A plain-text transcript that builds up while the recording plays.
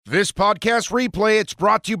This podcast replay, it's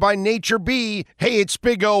brought to you by Nature Bee. Hey, it's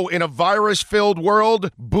Big O. In a virus-filled world,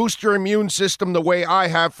 boost your immune system the way I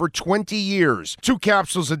have for 20 years. 2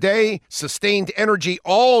 capsules a day, sustained energy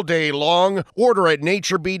all day long. Order at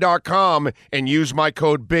naturebee.com and use my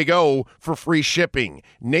code Big O for free shipping.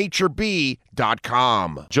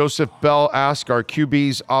 naturebee.com. Joseph Bell asks, our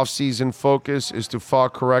QB's offseason focus is to fall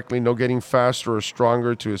correctly, no getting faster or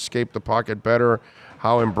stronger to escape the pocket better.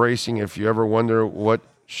 How embracing, if you ever wonder what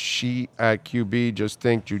she at QB, just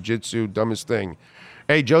think jiu-jitsu, dumbest thing.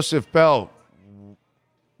 Hey, Joseph Bell,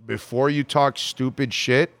 before you talk stupid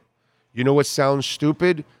shit, you know what sounds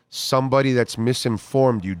stupid? Somebody that's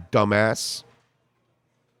misinformed, you dumbass.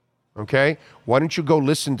 Okay? Why don't you go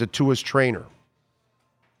listen to Tua's trainer?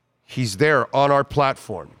 He's there on our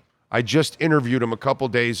platform. I just interviewed him a couple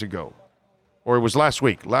days ago. Or it was last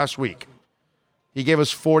week. He gave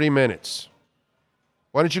us 40 minutes.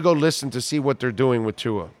 Why don't you go listen to see what they're doing with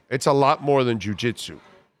Tua? It's a lot more than jiu-jitsu.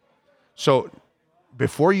 So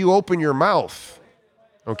before you open your mouth,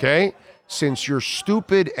 okay, since you're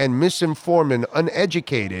stupid and misinformed and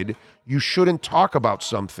uneducated, you shouldn't talk about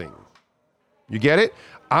something. You get it?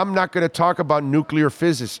 I'm not going to talk about nuclear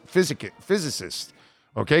physicists,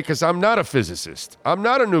 okay, because I'm not a physicist. I'm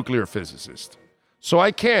not a nuclear physicist. So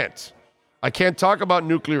I can't talk about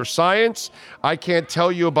nuclear science. I can't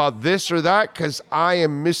tell you about this or that because I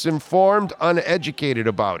am misinformed, uneducated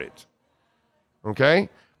about it. Okay?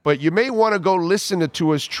 But you may want to go listen to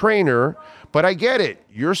Tua's trainer, but I get it.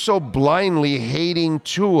 You're so blindly hating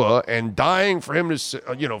Tua and dying for him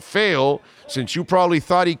to, fail since you probably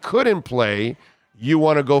thought he couldn't play, you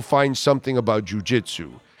want to go find something about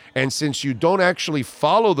jiu-jitsu. And since you don't actually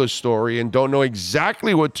follow the story and don't know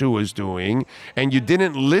exactly what Tua is doing, and you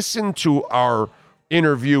didn't listen to our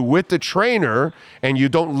interview with the trainer, and you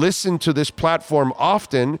don't listen to this platform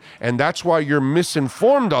often, and that's why you're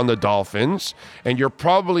misinformed on the Dolphins, and you're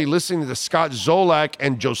probably listening to Scott Zolak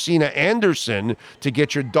and Josina Anderson to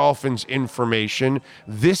get your Dolphins information.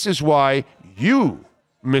 This is why you,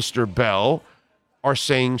 Mr. Bell, are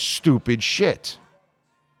saying stupid shit.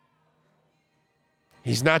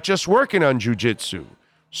 He's not just working on jiu-jitsu.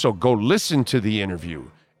 So go listen to the interview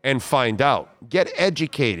and find out. Get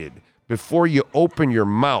educated before you open your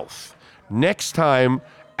mouth. Next time,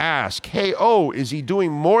 ask, hey, is he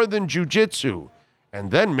doing more than jiu-jitsu? And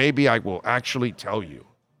then maybe I will actually tell you.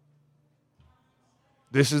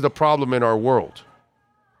 This is the problem in our world.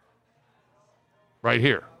 Right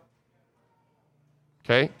here.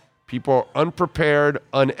 Okay? People are unprepared,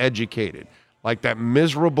 uneducated. Like that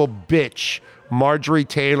miserable bitch, Marjorie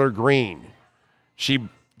Taylor Greene. She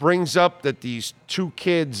brings up that these 2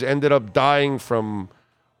 kids ended up dying from,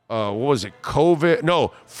 COVID?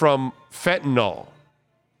 No, from fentanyl.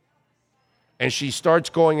 And she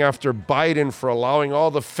starts going after Biden for allowing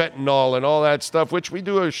all the fentanyl and all that stuff, which we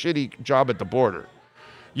do a shitty job at the border.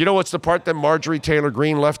 You know what's the part that Marjorie Taylor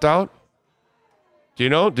Greene left out? Do you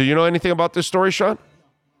know? Do you know anything about this story, Sean?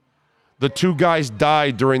 The 2 guys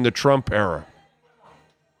died during the Trump era.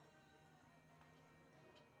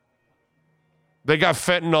 They got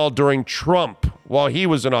fentanyl during Trump while he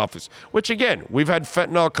was in office, which, again, we've had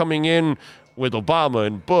fentanyl coming in with Obama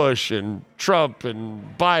and Bush and Trump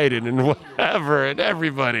and Biden and whatever and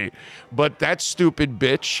everybody. But that stupid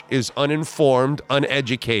bitch is uninformed,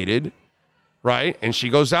 uneducated, right? And she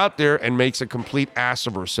goes out there and makes a complete ass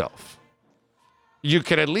of herself. You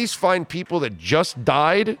can at least find people that just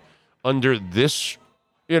died under this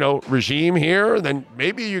regime here, then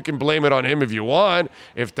maybe you can blame it on him if you want,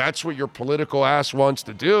 if that's what your political ass wants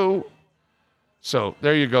to do. So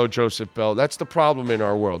there you go, Joseph Bell. That's the problem in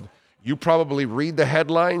our world. You probably read the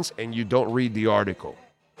headlines and you don't read the article.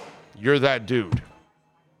 You're that dude.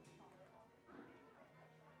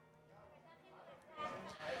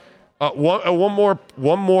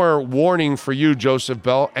 One more warning for you, Joseph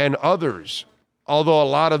Bell, and others, although a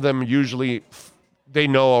lot of them usually they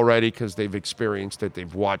know already because they've experienced it,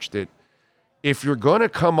 they've watched it. If you're going to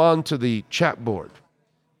come on to the chat board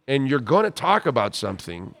and you're going to talk about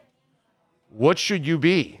something, what should you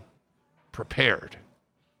be? Prepared.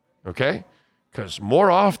 Okay? Because more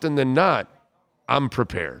often than not, I'm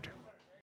prepared.